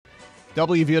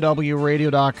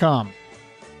WVOWradio.com.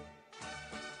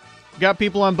 Got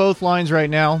people on both lines right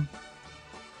now,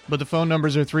 but the phone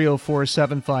numbers are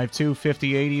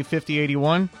 304-752-5080,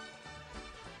 5081.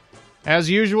 As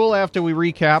usual, after we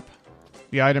recap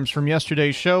the items from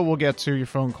yesterday's show, we'll get to your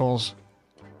phone calls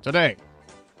today.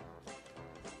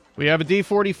 We have a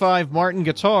D45 Martin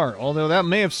guitar, although that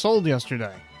may have sold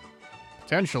yesterday.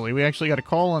 Potentially. We actually got a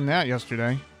call on that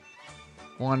yesterday.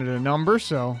 Wanted a number,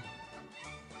 so...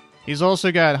 He's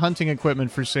also got hunting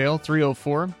equipment for sale,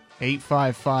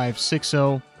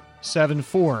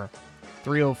 304-855-6074.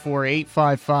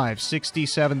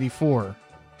 304-855-6074.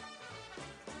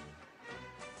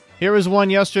 Here was one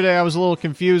yesterday I was a little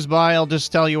confused by. I'll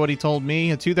just tell you what he told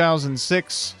me. A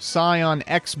 2006 Scion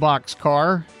Xbox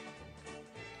car.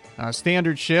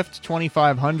 Standard shift,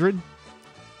 2500.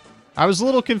 I was a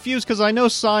little confused because I know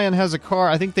Scion has a car.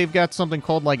 I think they've got something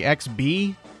called like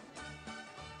XB.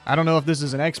 I don't know if this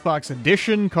is an Xbox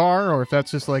edition car or if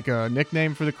that's just like a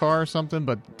nickname for the car or something,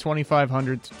 but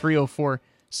 2500,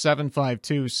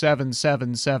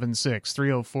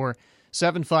 304-752-7776.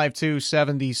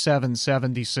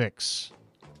 304-752-7776.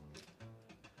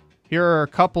 Here are a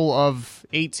couple of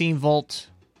 18-volt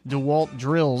DeWalt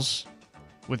drills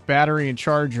with battery and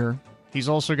charger. He's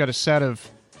also got a set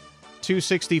of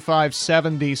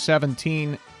 265/70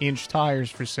 17-inch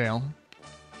tires for sale.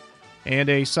 And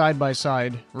a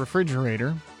side-by-side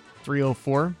refrigerator.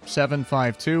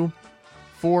 304-752-4461.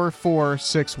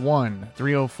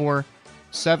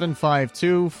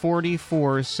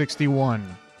 304-752-4461.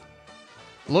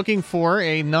 Looking for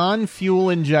a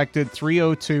non-fuel injected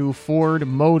 302 Ford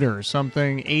motor,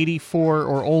 something 84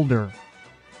 or older.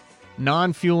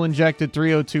 Non-fuel injected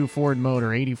 302 Ford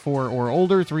motor, 84 or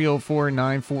older,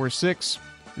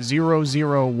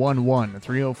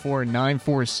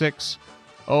 304-946-0011.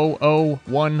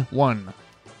 304-946-0011.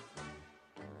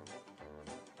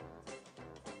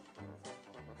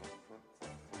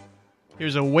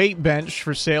 Here's a weight bench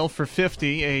for sale for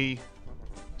 $50. A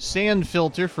sand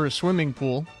filter for a swimming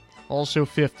pool, also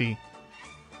 $50.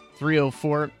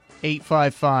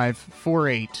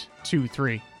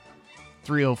 304-855-4823.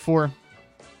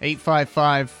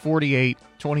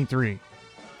 304-855-4823.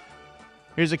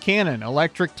 Here's a Canon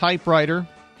electric typewriter.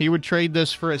 He would trade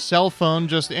this for a cell phone,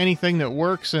 just anything that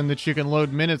works and that you can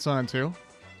load minutes onto.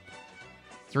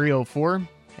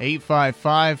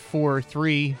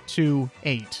 304-855-4328.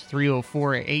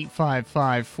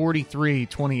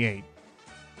 304-855-4328.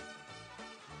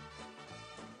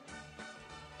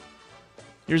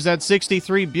 Here's that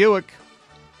 63 Buick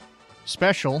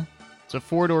Special. It's a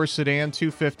four-door sedan,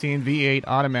 215 V8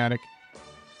 automatic,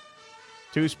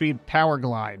 2-speed power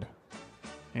glide.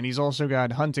 And he's also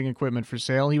got hunting equipment for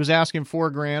sale. He was asking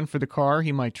 $4,000 for the car.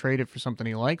 He might trade it for something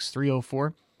he likes.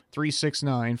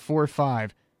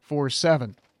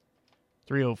 304-369-4547.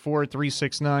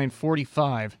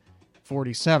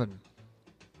 304-369-4547.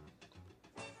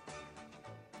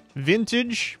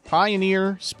 Vintage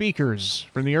Pioneer speakers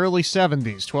from the early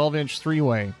 70s, 12-inch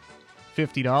three-way,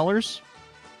 $50.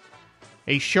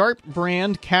 A Sharp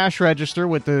brand cash register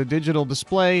with the digital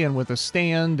display and with a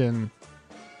stand and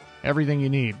everything you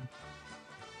need.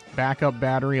 Backup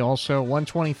battery also,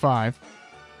 $125.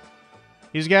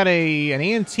 He's got an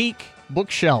antique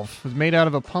bookshelf. It's made out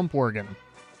of a pump organ.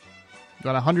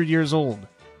 About 100 years old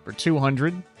for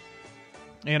 $200.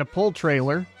 And a pull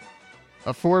trailer,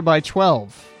 a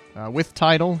 4x12 with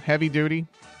title, heavy duty.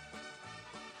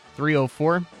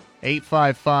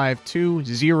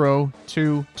 304-855-2022.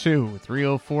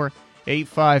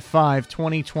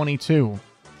 304-855-2022.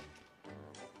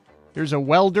 There's a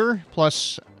welder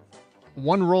plus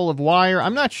one roll of wire.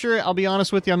 I'm not sure, I'll be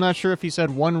honest with you, I'm not sure if he said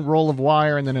one roll of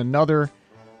wire and then another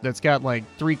that's got like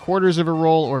 3/4 of a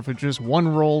roll, or if it's just one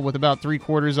roll with about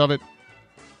 3/4 of it.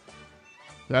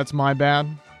 That's my bad.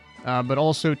 But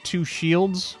also two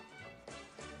shields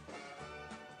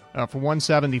for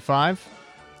 $175.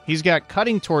 He's got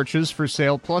cutting torches for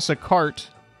sale plus a cart.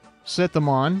 Set them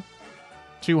on,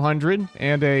 $200,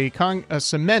 and a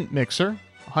cement mixer,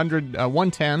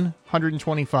 $110,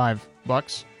 $125.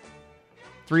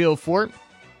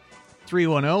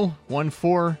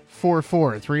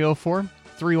 304-310-1444.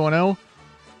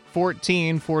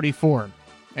 304-310-1444.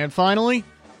 And finally,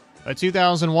 a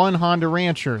 2001 Honda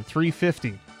Rancher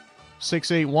 350.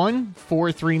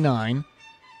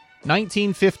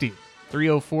 681-439-1950.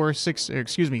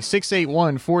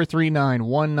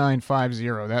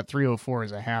 681-439-1950. That 304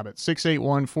 is a habit.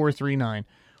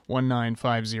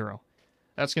 681-439-1950.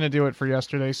 That's going to do it for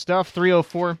yesterday's stuff.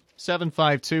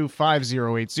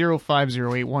 304-752-5080,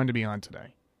 5081 to be on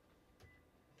today.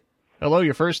 Hello,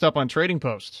 you're first up on Trading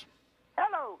Post.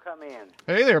 Hello, come in.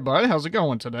 Hey there, bud. How's it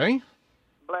going today?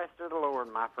 Blessed is the Lord,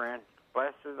 my friend.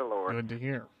 Blessed is the Lord. Good to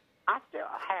hear. I still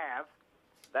have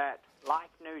that like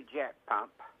new jet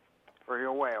pump for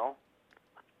your well.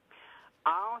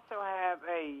 I also have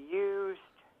a used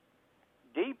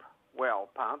deep well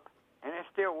pump, and it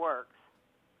still works.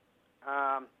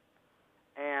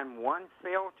 And one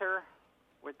filter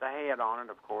with the head on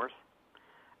it, of course,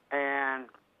 and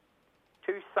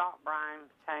 2 salt brine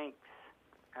tanks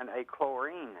and a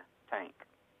chlorine tank.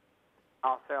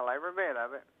 I'll sell every bit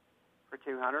of it for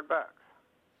 $200.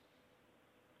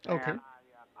 Okay. And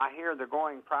I hear the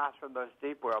going price for those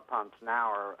deep well pumps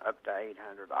now are up to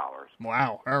 $800.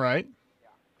 Wow. All right.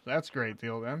 That's a great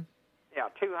deal then. Yeah,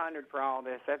 $200 for all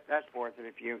this. That's worth it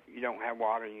if you don't have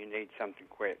water and you need something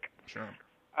quick. Sure.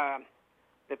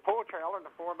 The pull trailer, the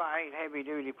 4x8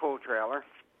 heavy-duty pull trailer,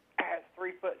 has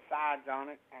 3-foot sides on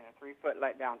it and a 3-foot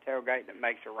let-down tailgate that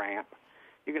makes a ramp.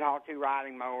 You can haul 2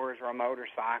 riding mowers or a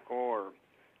motorcycle or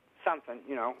something,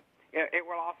 you know. It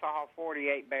will also haul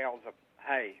 48 bales of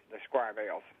hay, the square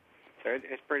bales. So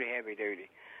it's pretty heavy-duty.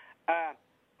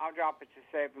 I'll drop it to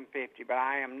 $750, but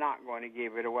I am not going to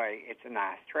give it away. It's a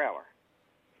nice trailer.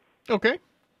 Okay.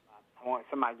 I want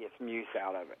somebody to get some use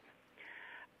out of it.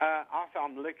 Also,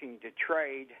 I'm looking to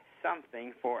trade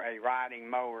something for a riding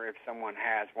mower if someone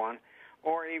has one,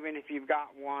 or even if you've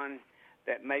got one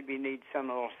that maybe needs some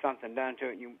little something done to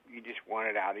it, you just want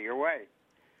it out of your way.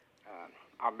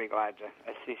 I'll be glad to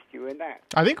assist you in that.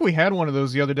 I think we had one of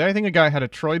those the other day. I think a guy had a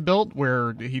Troy built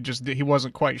where he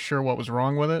wasn't quite sure what was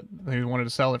wrong with it. He wanted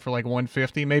to sell it for like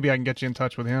 $150. Maybe I can get you in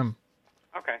touch with him.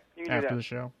 Okay, you can do after that. The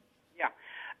show. Yeah.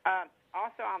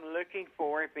 Also, I'm looking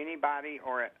for if anybody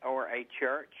or a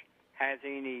church has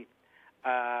any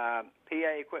PA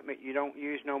equipment you don't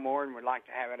use no more and would like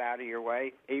to have it out of your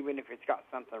way, even if it's got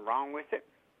something wrong with it.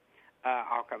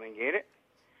 I'll come and get it.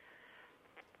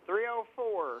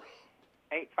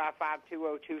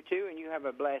 304-855-2022, and you have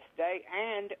a blessed day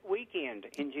and weekend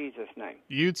in Jesus' name.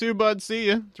 You too, bud. See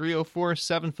ya.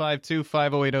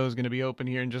 304-752-5080 is going to be open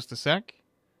here in just a sec.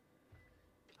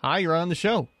 Hi, you're on the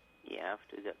show. Yeah, I've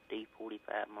still got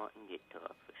D45 Martin guitar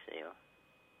for sale.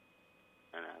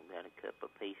 And I've got a couple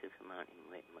of pieces of Martin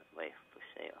left for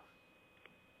sale.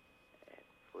 At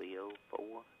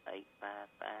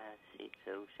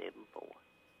 304-855-6074.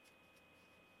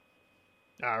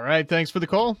 All right, thanks for the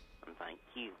call. And thank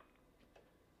you.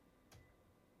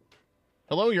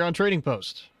 Hello, you're on Trading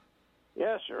Post.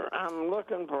 Yes, sir. I'm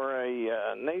looking for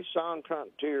a Nissan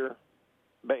Frontier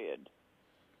bed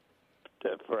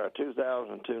for a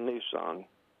 2002 Nissan.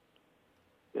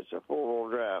 It's a 4-wheel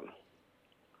drive.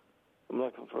 I'm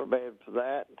looking for a bed for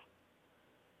that.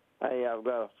 Hey, I've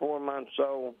got a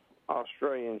 4-month-old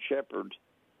Australian Shepherd,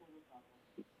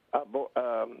 a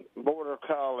Border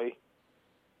Collie,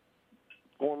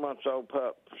 4-month-old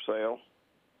pup for sale.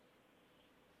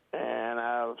 And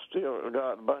I've still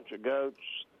got a bunch of goats.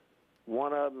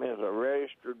 One of them is a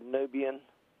registered Nubian,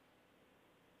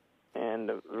 and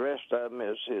the rest of them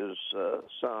is his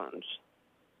sons.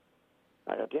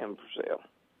 I got them for sale.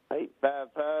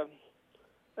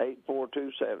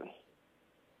 855-8427.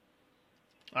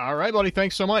 All right, buddy.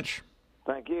 Thanks so much.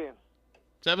 Thank you.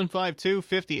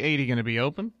 752-5080 going to be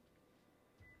open.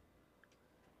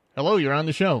 Hello, you're on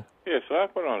the show. Yes, I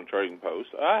put on a Trading Post.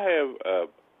 I have,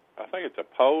 I think it's a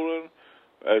Poland.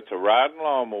 It's a riding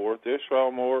lawnmower. This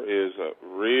lawnmower is a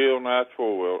real nice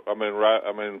four-wheel.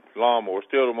 Lawnmower.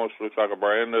 Still almost looks like a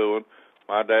brand new one.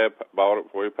 My dad bought it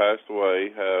before he passed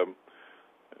away.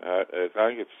 I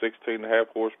think it's 16.5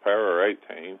 horsepower or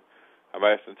 18. I'm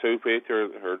asking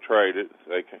 $250 or trade it.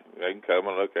 They can come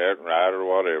and look at it and ride or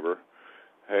whatever.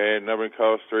 And number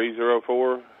costs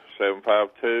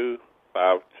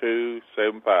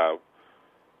 304-752-5275.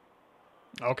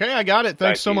 Okay, I got it.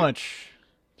 Thanks so you. much.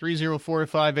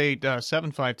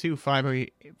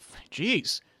 304-58-752-508.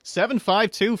 Jeez.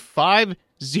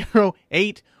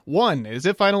 752-5081. As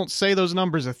if I don't say those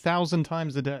numbers 1,000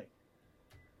 times a day.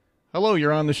 Hello,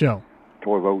 you're on the show.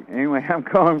 Toy vote. Anyway, I'm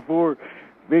calling for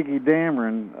Vicki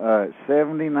Dameron,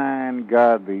 79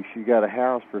 Godby. She got a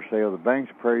house for sale. The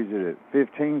bank's appraised it at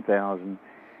 $15,000,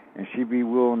 and she'd be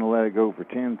willing to let it go for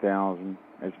 $10,000.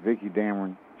 That's Vicki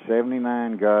Dameron,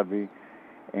 79 Godby,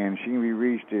 and she can be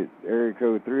reached at area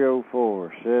code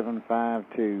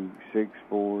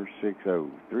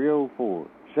 304-752-6460.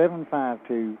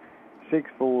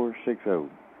 304-752-6460.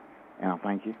 And I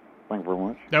thank you. Thank you very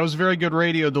much. That was very good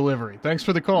radio delivery. Thanks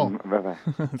for the call. Bye-bye.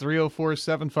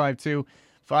 304-752-5080,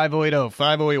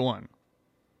 5081.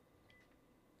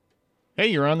 Hey,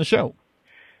 you're on the show.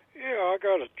 Yeah, I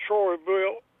got a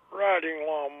Troy-built riding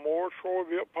lawnmower,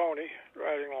 Troy-built pony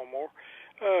riding lawnmower.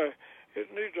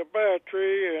 it needs a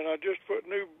battery, and I just put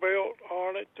new belt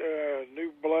on it,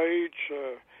 new blades.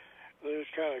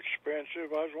 It's kind of expensive.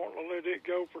 I was wanting to let it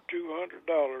go for $200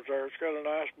 there. It's got a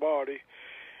nice body,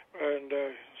 and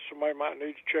somebody might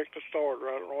need to check the starter.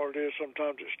 I don't know what it is.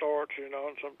 Sometimes it starts, and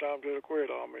sometimes it'll quit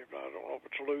on me. I don't know if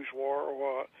it's a loose wire or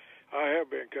what. I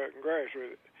have been cutting grass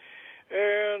with it.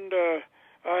 And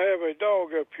I have a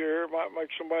dog up here. It might make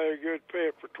somebody a good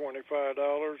pet for $25.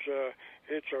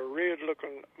 It's a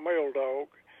red-looking male dog.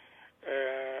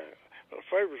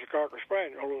 Favors a Cocker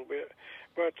Spaniel a little bit.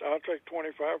 But I'll take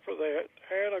 $25 for that.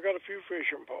 And I got a few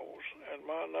fishing poles. And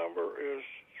my number is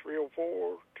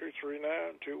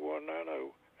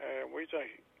 304-239-2190. And we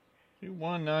thank you.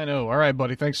 2190. All right,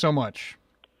 buddy. Thanks so much.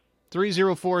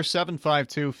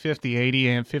 304-752-5080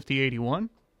 and 5081.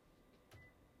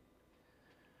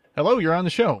 Hello, you're on the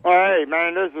show. Hey,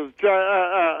 man, this is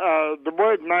the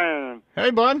Wood Man. Hey,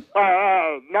 bud.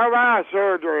 No eye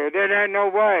surgery. There ain't no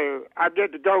way. I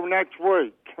get to go next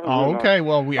week. Oh, okay.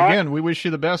 Well, we wish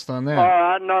you the best on that.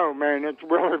 I know, man. It's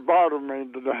really bothered me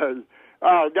today.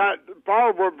 Got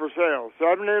firewood for sale,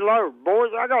 70 load.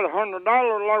 Boys, I got $100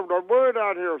 load of wood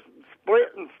out here,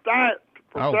 split and stacked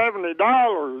for $70.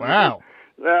 Wow.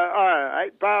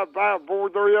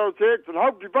 855-4306, and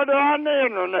hope you put it on the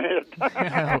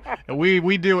internet.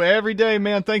 we do every day,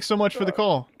 man. Thanks so much for the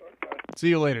call. See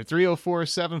you later.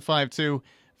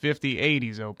 304-752-5080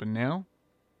 is open now.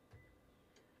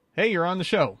 Hey, you're on the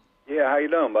show. Yeah, how you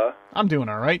doing, bud? I'm doing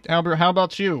all right. Albert, how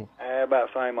about you? About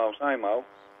same old, same old.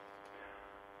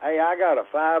 Hey, I got a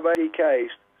 580 case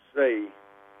C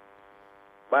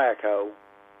backhoe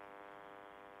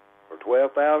for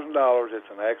 $12,000. It's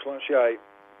in excellent shape.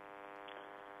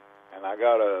 And I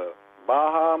got a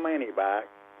Baja Mini back,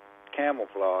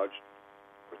 camouflage,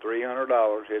 for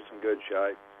 $300. It's in good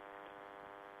shape.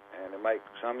 And it makes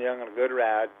some young and a good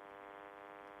ride.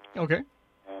 Okay.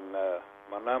 And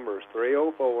my number is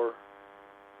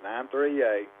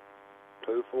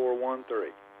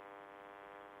 304-938-2413.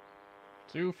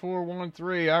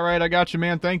 2413. All right, I got you,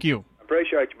 man. Thank you.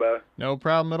 Appreciate you, bud. No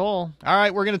problem at all. All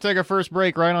right, we're going to take our first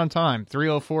break right on time.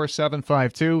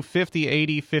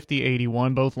 304-752-5080,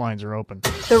 5081. Both lines are open.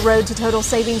 The road to total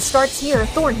savings starts here.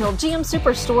 Thornhill GM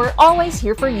Superstore, always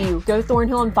here for you. Go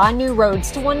Thornhill and find new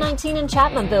roads to 119 in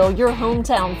Chapmanville, your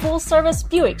hometown full-service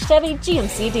Buick, Chevy,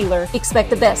 GMC dealer. Expect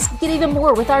the best. Get even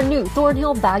more with our new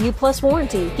Thornhill Value Plus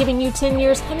warranty, giving you 10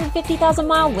 years,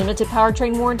 150,000-mile limited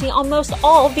powertrain warranty on most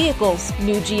all vehicles.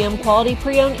 New GM quality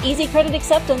pre-owned easy credit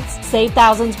acceptance. Save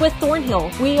thousands with Thornhill.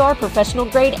 We are professional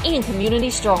grade and community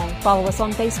strong. Follow us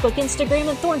on Facebook, Instagram,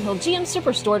 and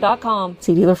ThornhillGMSuperstore.com.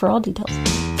 See dealer for all details.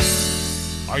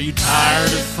 Are you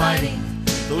tired of fighting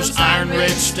those iron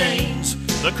red stains?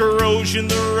 The corrosion,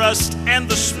 the rust, and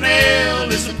the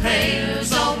smell is a pain.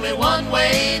 There's only one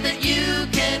way that you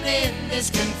can end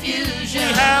this confusion.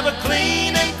 We have a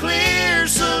clean and clear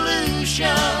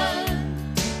solution.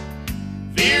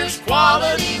 Fierce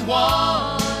quality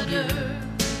water.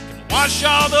 Wash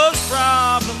all those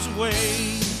problems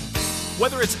away.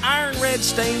 Whether it's iron red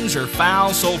stains or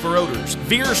foul sulfur odors,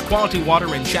 Veer's Quality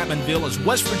Water in Chapmanville is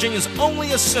West Virginia's only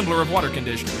assembler of water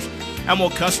conditioners and will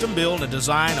custom build and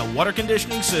design a water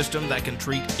conditioning system that can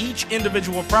treat each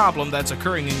individual problem that's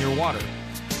occurring in your water.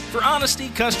 For honesty,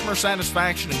 customer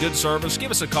satisfaction, and good service,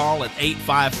 give us a call at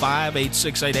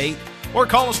 855-8688 or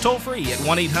call us toll-free at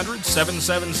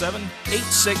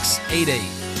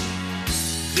 1-800-777-8688.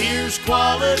 Here's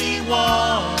quality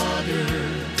water.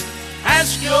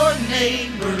 Ask your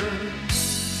neighbor.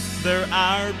 They're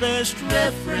our best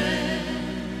reference.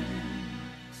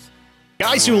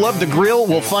 Guys who love to grill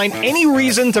will find any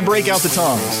reason to break out the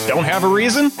tongs. Don't have a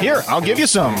reason? Here, I'll give you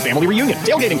some. Family reunion,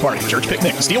 tailgating party, church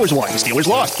picnic, Steelers won, Steelers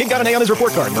lost, kid got an A on his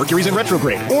report card, Mercury's in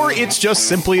retrograde, or it's just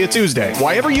simply a Tuesday.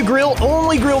 Whyever you grill,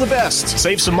 only grill the best.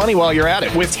 Save some money while you're at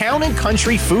it with Town &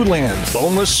 Country Foodland.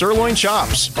 Boneless sirloin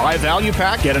chops. Buy a value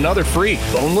pack, get another free.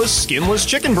 Boneless, skinless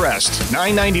chicken breast.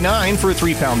 $9.99 for a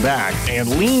 3-pound bag. And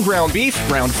lean ground beef,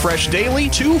 ground fresh daily,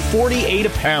 $2.48 a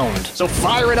pound. So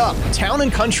fire it up. Town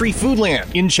 & Country Foodland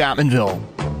in Chapmanville.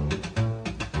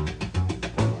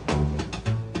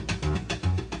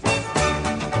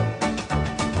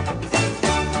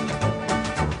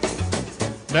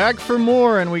 Back for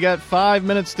more, and we got 5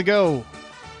 minutes to go.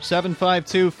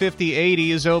 752-5080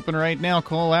 is open right now.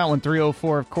 Call that one,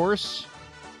 304, of course.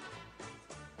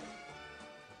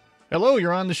 Hello,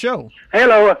 you're on the show.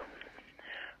 Hello.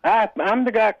 I'm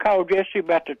the guy called Jesse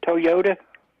about the Toyota.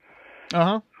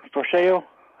 For sale.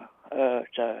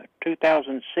 It's a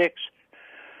 2006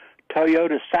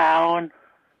 Toyota Scion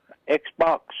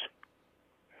Xbox.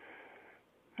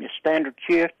 It's standard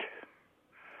shift,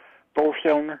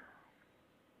 4-cylinder.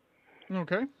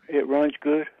 Okay. It runs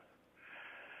good.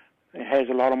 It has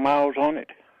a lot of miles on it.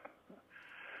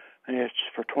 And it's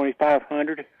for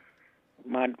 $2,500.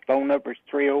 My phone number is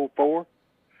 304-752-7776.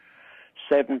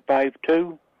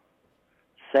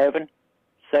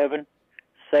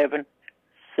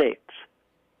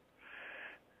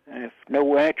 And if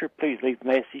no answer, please leave a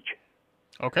message.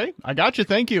 Okay, I got you.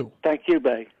 Thank you. Thank you,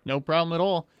 babe. No problem at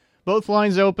all. Both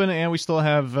lines open, and we still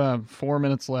have 4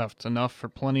 minutes left. Enough for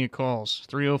plenty of calls.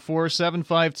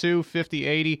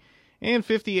 304-752-5080 and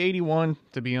 5081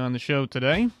 to be on the show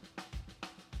today.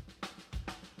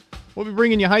 We'll be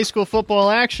bringing you high school football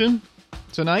action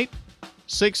tonight.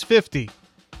 6:50.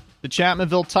 The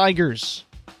Chapmanville Tigers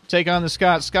take on the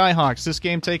Scott Skyhawks. This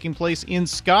game taking place in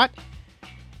Scott.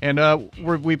 And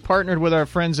we partnered with our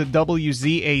friends at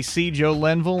WZAC, Joe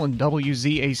Lenville and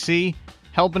WZAC,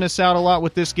 helping us out a lot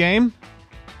with this game.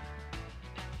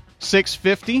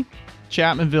 6:50,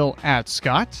 Chapmanville at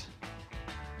Scott.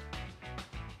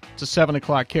 It's a 7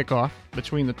 o'clock kickoff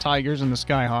between the Tigers and the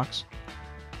Skyhawks.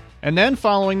 And then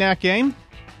following that game,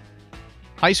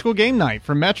 high school game night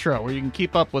for Metro, where you can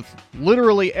keep up with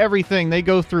literally everything. They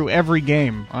go through every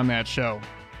game on that show.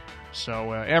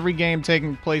 So every game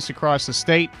taking place across the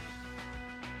state,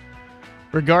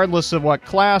 regardless of what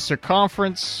class or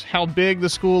conference, how big the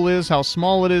school is, how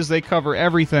small it is, they cover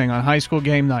everything on high school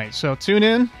game night. So tune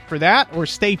in for that, or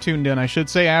stay tuned in, I should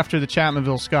say, after the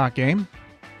Chapmanville-Scott game.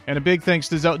 And a big thanks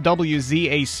to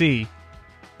WZAC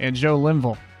and Joe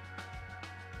Linville.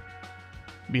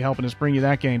 Be helping us bring you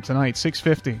that game tonight,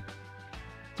 6:50.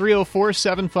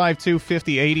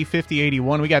 304-752-5080,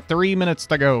 5081. We got 3 minutes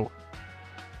to go.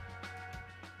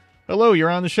 Hello, you're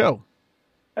on the show.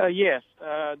 Yes,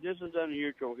 this is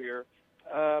unusual here.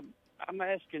 I'm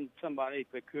asking somebody if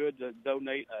they could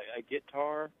donate a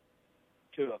guitar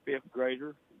to a fifth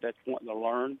grader that's wanting to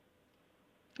learn.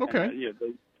 Okay.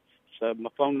 So my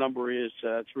phone number is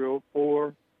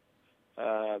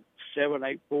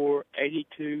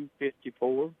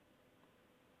 304-784-8254.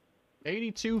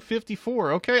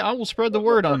 8254. Okay, I will spread the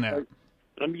word on that.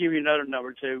 Let me give you another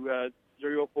number, too,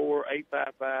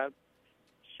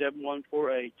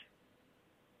 304-855-7148.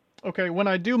 Okay, when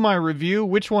I do my review,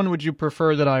 which one would you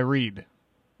prefer that I read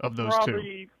of those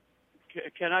two?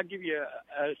 Can I give you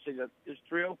it's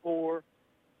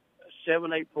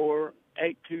 304-784-8274,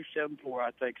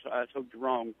 I think. So I told you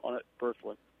wrong on it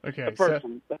personally. Okay. The first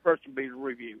one would be the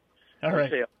review. All right.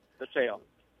 The sale.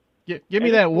 Give me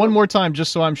that one more time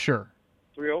just so I'm sure.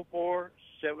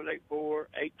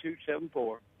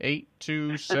 304-784-8274.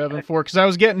 8274. Because I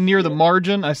was getting near the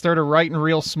margin. I started writing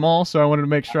real small, so I wanted to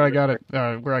make sure I got it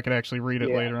where I could actually read it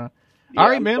later on. Yeah, all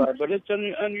right, man. Sorry, but it's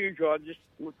unusual.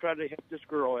 We'll try to help this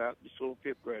girl out, this little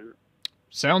fifth grader.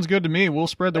 Sounds good to me. We'll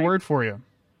spread the word for you.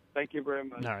 Thank you very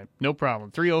much. All right, no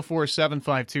problem.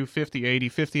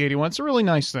 304-752-5080, 5081. It's a really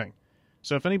nice thing.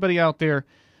 So if anybody out there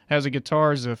has a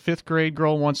guitar as a fifth grade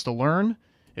girl wants to learn,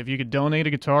 if you could donate a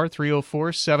guitar,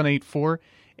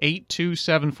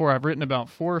 304-784-8274. I've written about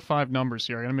 4 or 5 numbers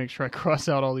here. I got to make sure I cross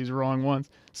out all these wrong ones.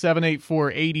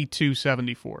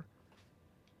 784-8274.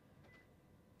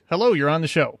 Hello, you're on the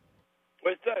show.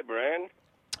 What's up, Brian?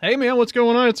 Hey, man, what's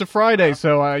going on? It's a Friday,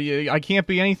 so I can't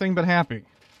be anything but happy.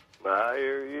 I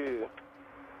hear you.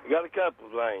 I got a couple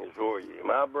of things for you.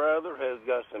 My brother has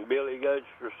got some billy goats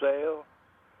for sale,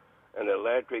 an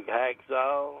electric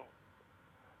hacksaw,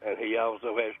 and he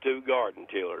also has 2 garden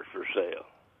tillers for sale.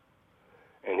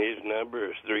 And his number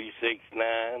is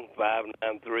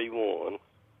 369-5931.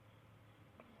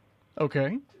 Okay.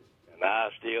 And I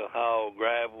still haul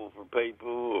gravel for people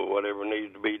or whatever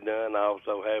needs to be done. I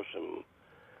also have some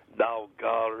dog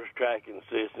collars, tracking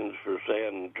systems for sale,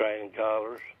 and training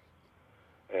collars.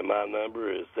 And my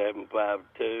number is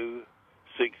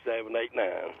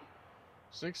 752-6789.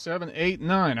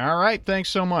 6789. All right, thanks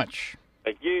so much.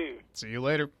 Thank you. See you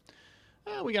later.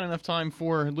 We got enough time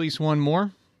for at least one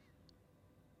more.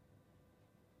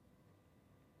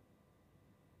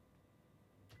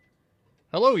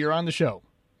 Hello, you're on the show.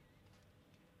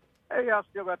 Hey, I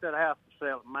still got that house for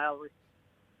sale at Mallory.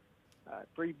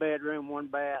 3-bedroom, 1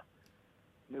 bath.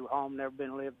 New home, never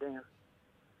been lived in.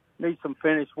 Needs some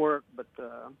finished work, but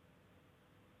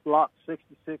lot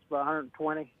 66 by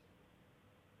 120.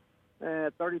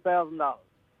 $30,000.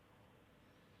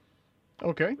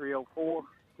 Okay.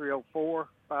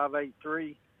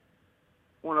 304-583-1098.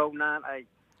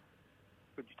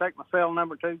 Could you take my cell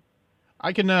number too?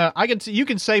 I can. You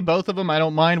can say both of them. I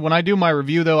don't mind. When I do my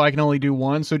review, though, I can only do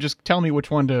one. So just tell me which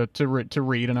one to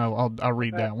read, and I'll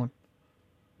read that one.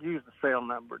 Use the cell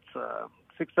number.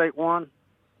 It's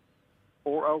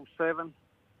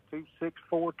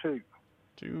 681-407-2642.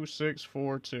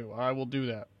 2642. I will do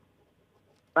that.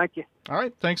 Thank you. All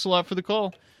right. Thanks a lot for the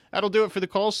call. That'll do it for the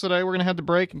calls today. We're going to have to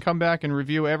break and come back and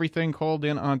review everything called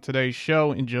in on today's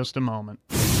show in just a moment.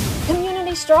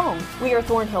 Community strong. We are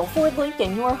Thornhill Ford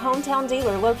Lincoln, your hometown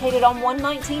dealer located on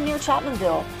 119 near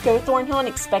Chapmanville. Go Thornhill and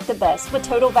expect the best with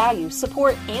total value,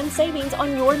 support, and savings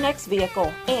on your next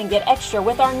vehicle. And get extra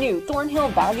with our new Thornhill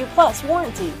Value Plus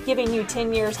warranty, giving you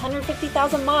 10 years,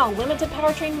 150,000-mile limited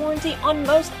powertrain warranty on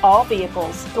most all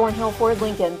vehicles. Thornhill Ford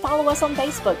Lincoln. Follow us on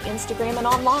Facebook, Instagram, and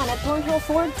online at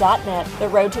thornhillford.net. The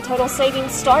road to total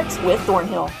savings starts with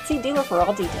Thornhill. See dealer for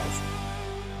all details.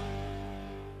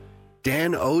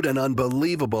 Dan owed an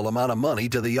unbelievable amount of money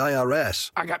to the IRS.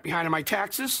 I got behind on my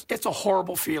taxes. It's a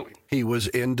horrible feeling. He was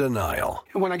in denial.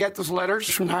 And when I got those letters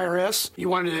from the IRS, you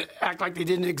wanted to act like they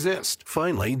didn't exist.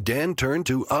 Finally, Dan turned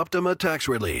to Optima Tax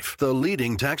Relief, the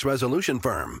leading tax resolution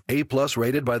firm. A-plus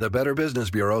rated by the Better Business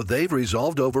Bureau, they've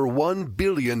resolved over $1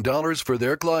 billion for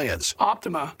their clients.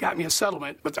 Optima got me a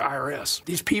settlement with the IRS.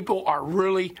 These people are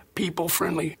really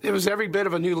people-friendly. It was every bit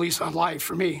of a new lease on life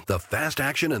for me. The fast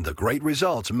action and the great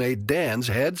results made Dan's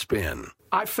head spin.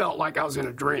 I felt like I was in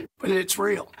a dream, but it's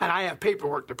real, and I have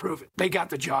paperwork to prove it. They got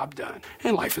the job done,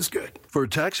 and life is good. For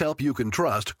tax help you can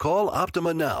trust, call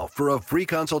Optima now for a free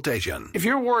consultation. If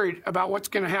you're worried about what's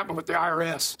going to happen with the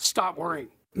IRS, stop worrying.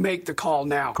 Make the call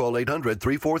now. Call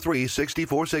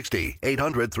 800-343-6460.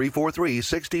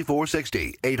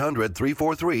 800-343-6460.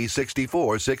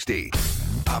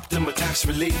 800-343-6460. Optima Tax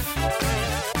Relief.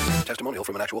 Testimonial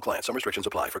from an actual client. Some restrictions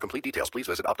apply. For complete details, please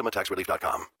visit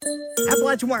OptimaTaxRelief.com.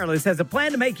 Appalachian Wireless has a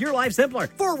plan to make your life simpler.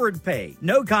 Forward pay.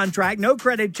 No contract, no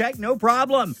credit check, no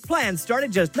problem. Plans start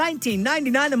at just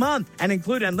 $19.99 a month and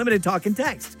include unlimited talk and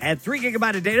text. Add 3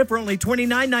 gigabyte of data for only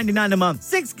 $29.99 a month.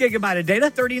 6 gigabyte of data,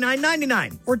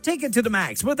 $39.99. Or take it to the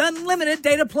max with unlimited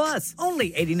data plus.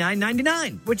 Only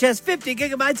 $89.99, which has 50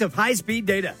 gigabytes of high-speed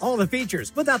data. All the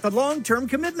features without the long-term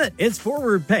commitment. It's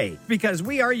forward pay because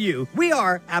we are you. We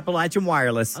are Appalachian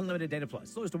Wireless. Unlimited data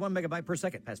plus. Slows to 1 megabyte per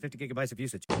second. Past 50 gigabytes of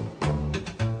usage.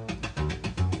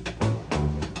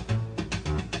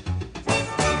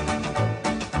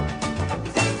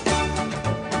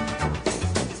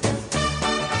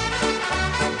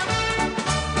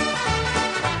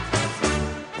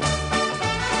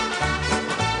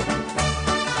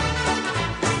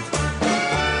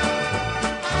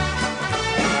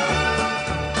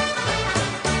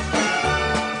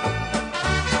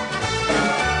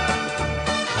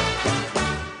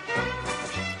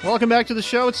 Welcome back to the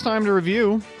show. It's time to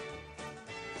review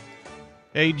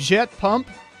a jet pump,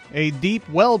 a deep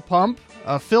well pump,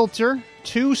 a filter,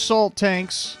 2 salt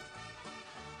tanks,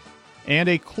 and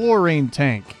a chlorine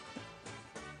tank.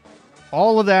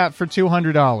 All of that for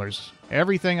 $200.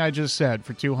 Everything I just said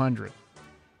for $200.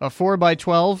 A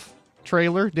 4x12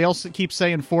 trailer. Dale keeps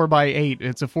saying 4x8.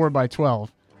 It's a 4x12.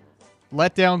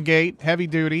 Letdown gate, heavy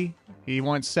duty. He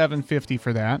wants $750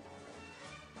 for that.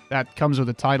 That comes with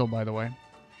a title, by the way.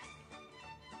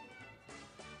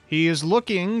 He is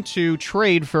looking to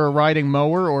trade for a riding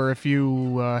mower, or if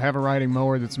you have a riding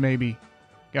mower that's maybe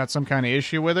got some kind of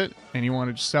issue with it and you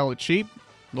want to sell it cheap,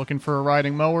 looking for a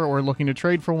riding mower or looking to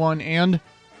trade for one. And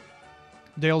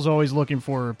Dale's always looking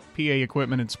for PA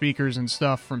equipment and speakers and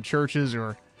stuff from churches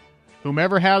or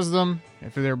whomever has them.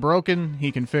 If they're broken,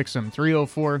 he can fix them.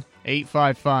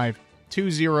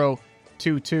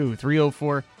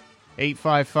 304-855-2022.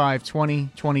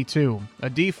 304-855-2022. A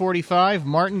D45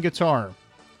 Martin guitar.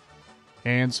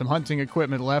 And some hunting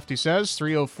equipment left, he says.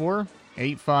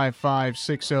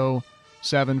 304-855-6074.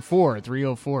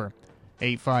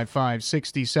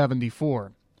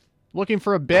 304-855-6074. Looking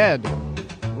for a bed.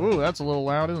 Ooh, that's a little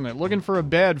loud, isn't it? Looking for a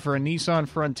bed for a Nissan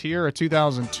Frontier, a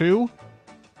 2002.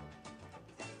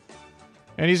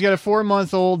 And he's got a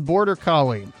 4-month-old Border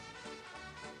Collie.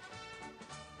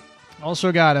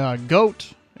 Also got a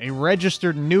goat, a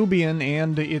registered Nubian,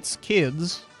 and its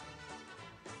kids.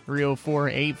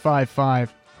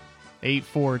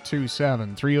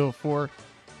 304-855-8427.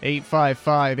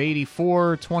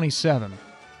 304-855-8427.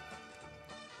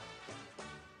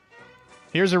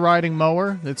 Here's a riding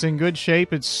mower that's in good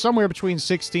shape. It's somewhere between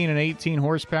 16 and 18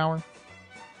 horsepower.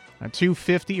 A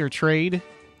 250 or trade.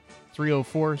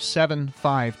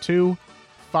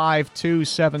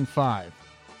 304-752-5275.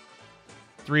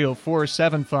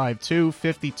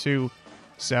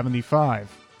 304-752-5275.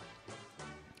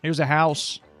 Here's a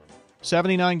house.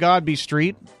 79 Godby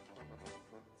Street. It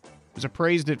was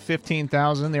appraised at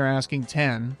 $15,000. They're asking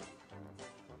 $10,000.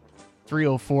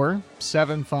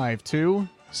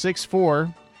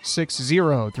 304-752-6460.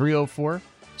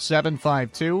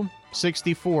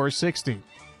 304-752-6460.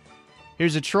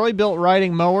 Here's a Troy-built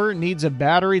riding mower. Needs a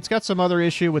battery. It's got some other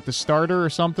issue with the starter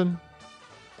or something.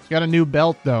 Got a new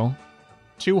belt, though.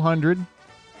 $200.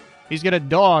 He's got a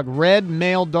dog, red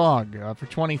male dog, for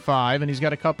 $25, and he's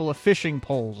got a couple of fishing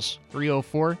poles.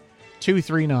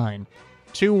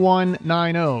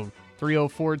 304-239-2190.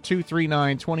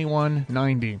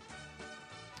 304-239-2190.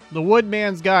 The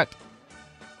Woodman's got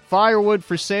firewood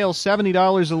for sale,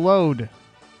 $70 a load.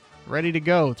 Ready to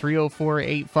go.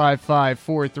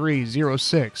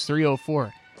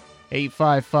 304-855-4306.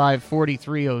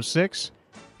 304-855-4306.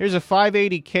 Here's a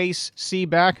 580 Case C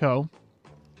backhoe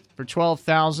for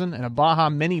 $12,000 and a Baja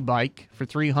mini bike for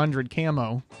 $300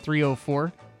 camo.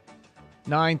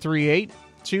 304-938-2413.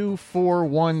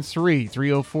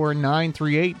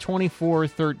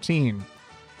 304-938-2413.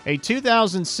 A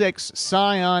 2006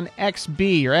 Scion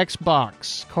XB or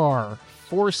Xbox car,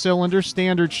 4-cylinder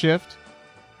standard shift,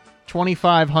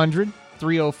 $2,500.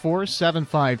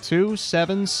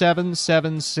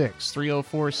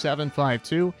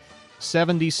 304-752-7776.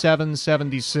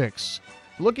 304-752-7776.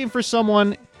 Looking for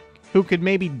someone who could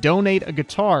maybe donate a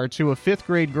guitar to a 5th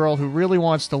grade girl who really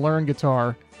wants to learn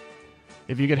guitar.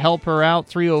 If you could help her out,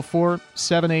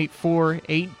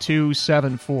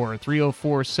 304-784-8274.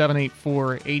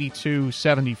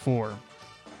 304-784-8274.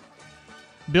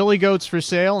 Billy goats for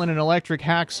sale and an electric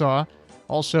hacksaw.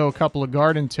 Also a couple of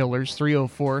garden tillers,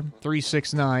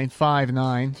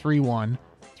 304-369-5931.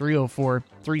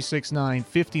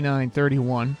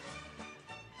 304-369-5931.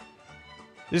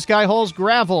 This guy hauls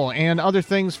gravel and other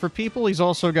things for people. He's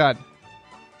also got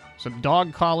some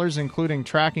dog collars, including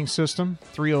tracking system,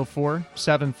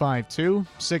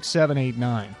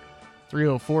 304-752-6789.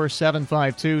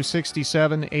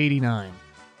 304-752-6789.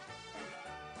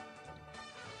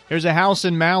 There's a house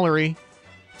in Mallory,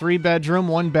 3-bedroom,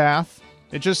 1 bath.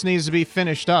 It just needs to be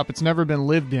finished up. It's never been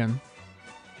lived in.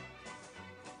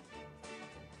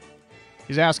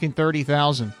 He's asking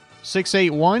 $30,000.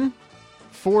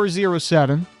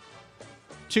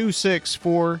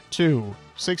 681-407-2642.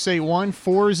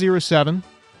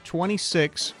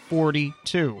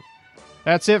 681-407-2642.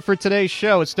 That's it for today's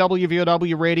show. It's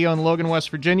WVOW Radio in Logan, West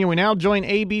Virginia. We now join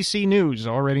ABC News,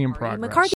 already in progress.